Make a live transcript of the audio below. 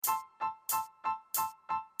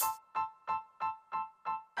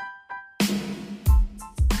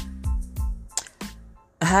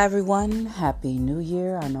Hi everyone, Happy New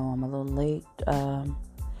Year. I know I'm a little late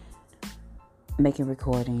making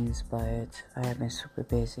recordings, but I have been super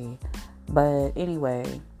busy. But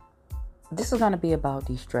anyway, this is going to be about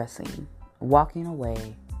de-stressing, walking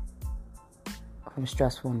away from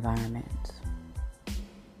stressful environments.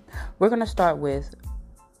 We're going to start with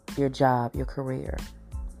your job, your career.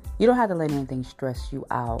 You don't have to let anything stress you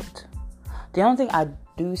out. The only thing I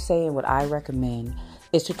do say and what I recommend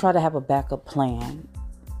is to try to have a backup plan.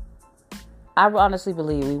 I honestly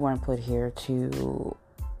believe we weren't put here to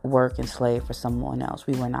work and slave for someone else.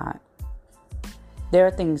 We were not. There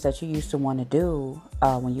are things that you used to want to do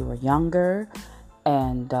when you were younger,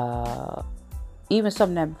 and even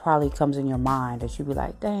something that probably comes in your mind that you'd be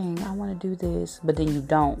like, dang, I want to do this, but then you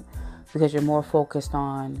don't because you're more focused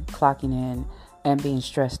on clocking in and being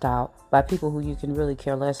stressed out by people who you can really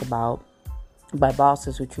care less about, by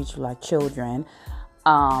bosses who treat you like children,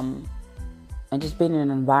 and just being in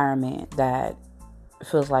an environment that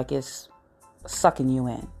feels like it's sucking you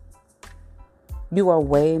in. You are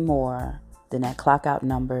way more than that clock out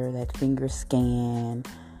number, that finger scan,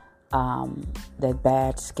 that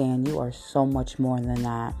badge scan. You are so much more than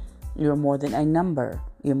that. You're more than a number.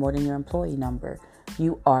 You're more than your employee number.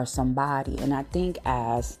 You are somebody. And I think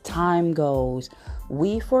as time goes,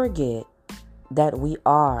 we forget that we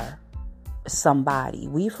are somebody.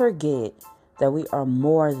 We forget that we are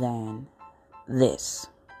more than this.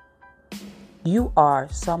 You are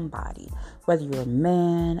somebody, whether you're a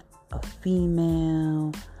man, a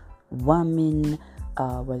female, woman,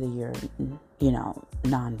 whether you're,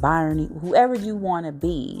 non-binary, whoever you want to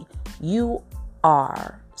be, you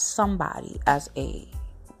are somebody as a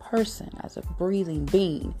person, as a breathing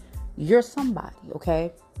being. You're somebody,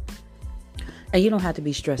 okay? And you don't have to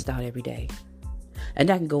be stressed out every day. And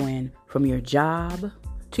that can go in from your job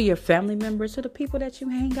to your family members, to the people that you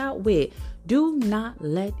hang out with. Do not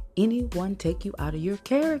let anyone take you out of your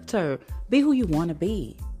character. Be who you want to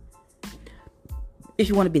be. If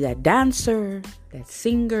you want to be that dancer, that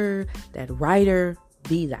singer, that writer,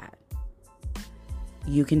 be that.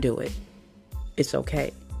 You can do it. It's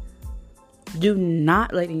okay. Do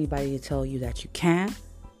not let anybody tell you that you can't.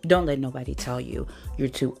 Don't let nobody tell you you're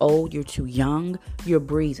too old, you're too young, you're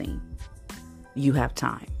breathing. You have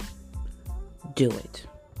time. Do it.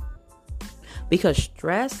 Because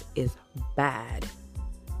stress is bad.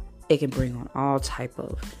 It can bring on all type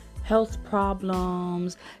of health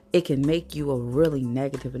problems. It can make you a really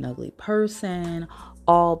negative and ugly person,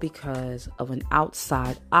 all because of an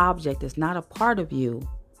outside object that's not a part of you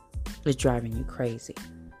is driving you crazy.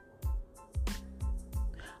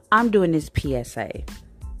 I'm doing this PSA,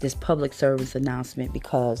 this public service announcement,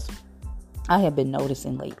 because I have been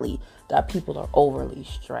noticing lately that people are overly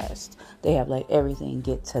stressed. They have let everything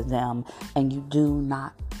get to them, and you do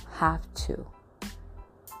not have to.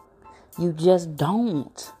 You just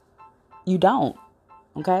don't. You don't.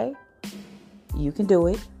 Okay? You can do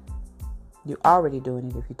it. You're already doing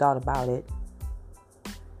it if you thought about it.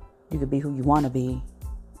 You can be who you want to be.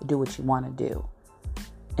 Do what you want to do.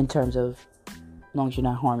 In terms of, as long as you're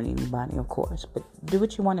not harming anybody, of course. But do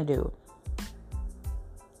what you want to do.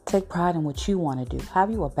 Take pride in what you want to do.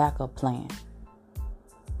 Have you a backup plan?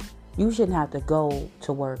 You shouldn't have to go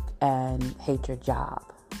to work and hate your job.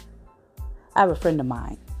 I have a friend of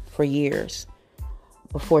mine for years.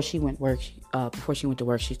 Before she went to work,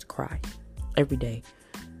 she used to cry every day,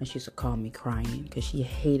 and she used to call me crying because she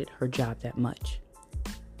hated her job that much.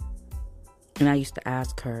 And I used to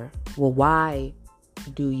ask her, "Well, why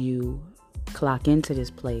do you clock into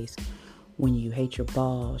this place when you hate your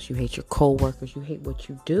boss, you hate your coworkers, you hate what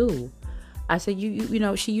you do?" I said, you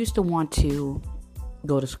know, she used to want to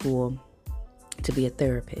go to school to be a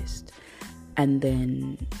therapist. And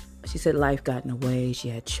then she said life got in the way. She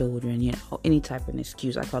had children, any type of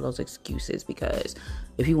excuse. I call those excuses because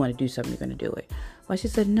if you want to do something, you're going to do it. But she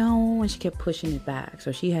said no, and she kept pushing it back.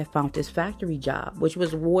 So she had found this factory job, which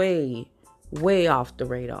was way, way off the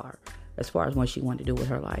radar as far as what she wanted to do with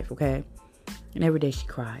her life, okay? And every day she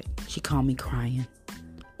cried. She called me crying.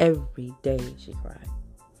 Every day she cried.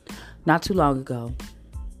 Not too long ago,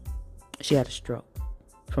 she had a stroke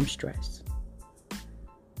from stress.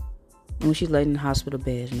 And when she laid in the hospital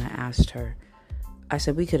bed and I asked her, I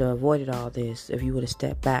said, we could have avoided all this if you would have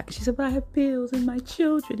stepped back. She said, but I have bills and my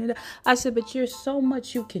children. And I said, but there's so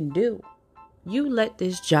much you can do. You let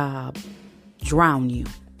this job drown you,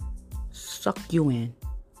 suck you in,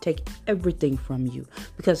 take everything from you.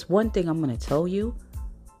 Because one thing I'm going to tell you,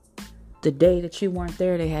 the day that you weren't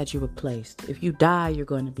there, they had you replaced. If you die, you're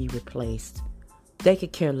going to be replaced. They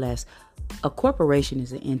could care less. A corporation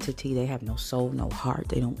is an entity. They have no soul, no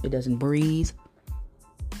heart. It doesn't breathe.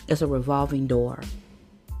 It's a revolving door.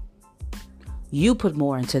 You put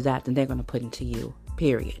more into that than they're going to put into you,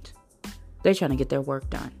 period. They're trying to get their work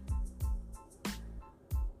done.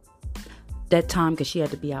 That time, because she had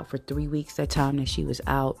to be out for 3 weeks, that time that she was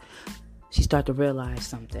out, she started to realize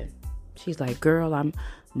something. She's like, girl,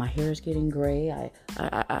 my hair is getting gray.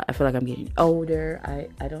 I feel like I'm getting older.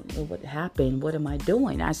 I don't know what happened. What am I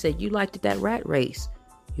doing? I said, you liked it, that rat race.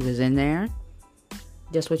 You was in there.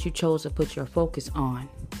 That's what you chose to put your focus on.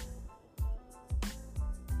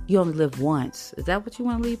 You only live once. Is that what you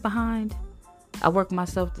want to leave behind? I worked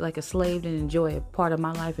myself like a slave and enjoy a part of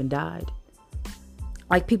my life and died.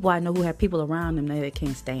 Like people I know who have people around them that they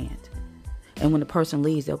can't stand. And when the person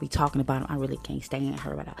leaves, they'll be talking about them. I really can't stand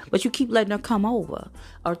her. But you keep letting her come over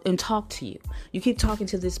and talk to you. You keep talking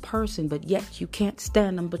to this person, but yet you can't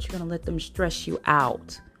stand them, but you're going to let them stress you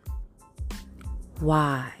out.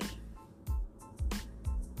 Why?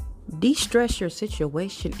 De-stress your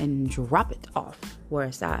situation and drop it off where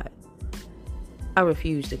it's at. I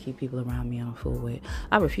refuse to keep people around me I'm a fool with.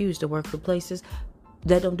 I refuse to work for places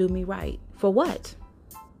that don't do me right. For what?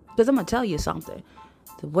 Because I'm going to tell you something.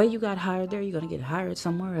 The way you got hired there, you're going to get hired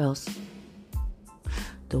somewhere else.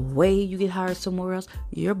 The way you get hired somewhere else,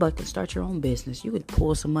 your butt can start your own business. You could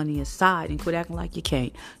pull some money aside and quit acting like you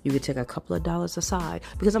can't. You could take a couple of dollars aside.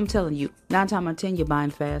 Because I'm telling you, 9 times out of 10, you're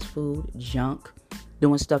buying fast food, junk,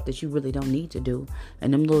 doing stuff that you really don't need to do.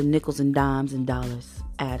 And them little nickels and dimes and dollars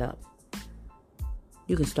add up.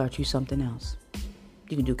 You can start you something else.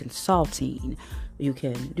 You can do consulting. You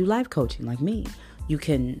can do life coaching like me.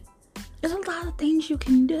 There's a lot of things you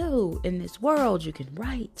can do in this world. You can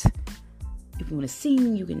write. If you want to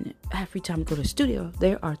sing, you can have free time to go to the studio.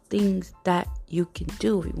 There are things that you can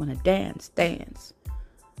do. If you want to dance.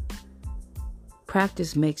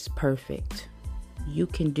 Practice makes perfect. You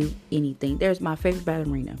can do anything. There's my favorite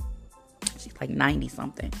ballerina. She's like 90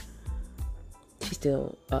 something. She's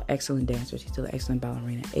still an excellent dancer. She's still an excellent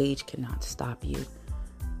ballerina. Age cannot stop you.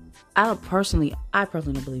 I personally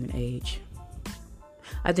don't believe in age.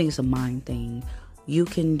 I think it's a mind thing. You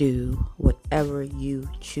can do whatever you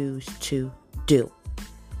choose to do.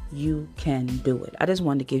 You can do it. I just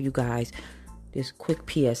wanted to give you guys this quick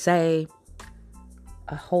PSA.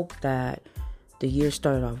 I hope that the year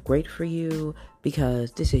started off great for you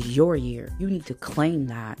because this is your year. You need to claim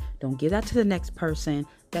that. Don't give that to the next person.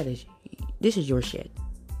 This is your shit.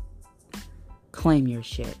 Claim your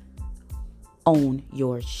shit. Own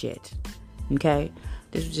your shit. Okay?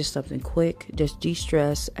 This was just something quick. Just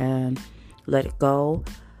de-stress and let it go.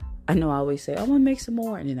 I know I always say, I'm going to make some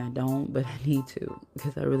more. And then I don't. But I need to.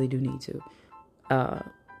 Because I really do need to.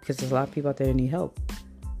 Because there's a lot of people out there that need help.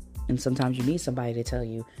 And sometimes you need somebody to tell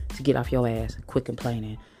you to get off your ass, quit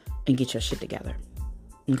complaining, and get your shit together.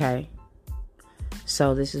 Okay?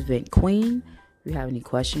 So this is Vent Queen. If you have any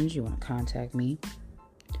questions, you want to contact me.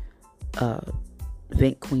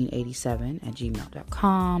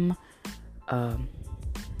 VentQueen87@gmail.com.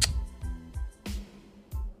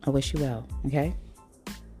 I wish you well, okay?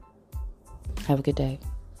 Have a good day.